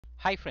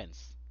Hi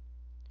friends,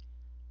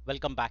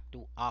 welcome back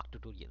to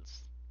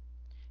ARCTutorials.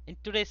 In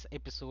today's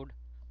episode,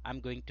 I'm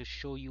going to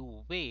show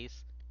you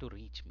ways to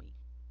reach me.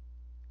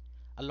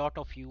 A lot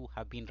of you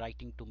have been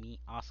writing to me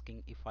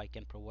asking if I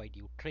can provide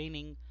you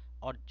training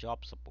or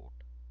job support.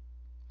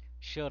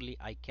 Surely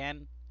I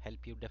can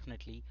help you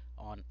definitely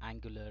on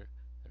Angular,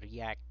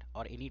 React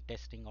or any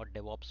testing or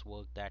DevOps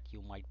work that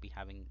you might be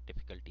having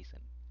difficulties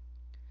in.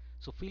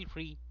 So feel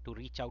free to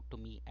reach out to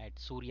me at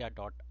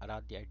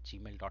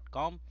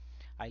soorya.aaradhya@gmail.com.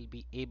 I'll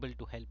be able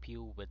to help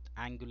you with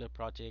Angular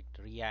project,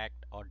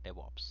 React or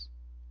DevOps.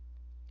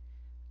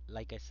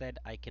 Like I said,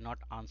 I cannot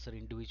answer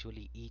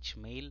individually each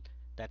mail.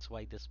 That's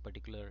why this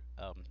particular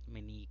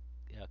mini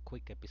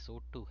quick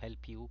episode to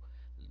help you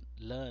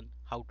learn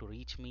how to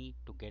reach me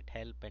to get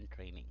help and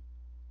training.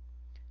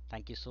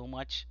 Thank you so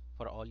much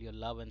for all your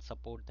love and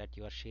support that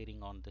you are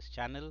sharing on this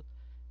channel.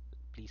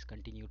 Please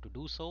continue to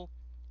do so.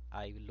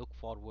 I will look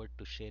forward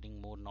to sharing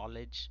more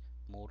knowledge,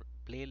 more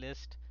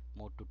playlist,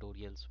 more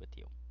tutorials with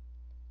you.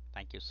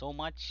 Thank you so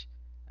much.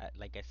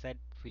 Like I said,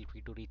 feel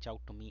free to reach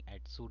out to me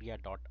at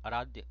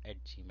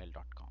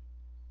soorya.aaradhya@gmail.com.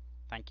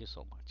 Thank you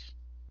so much.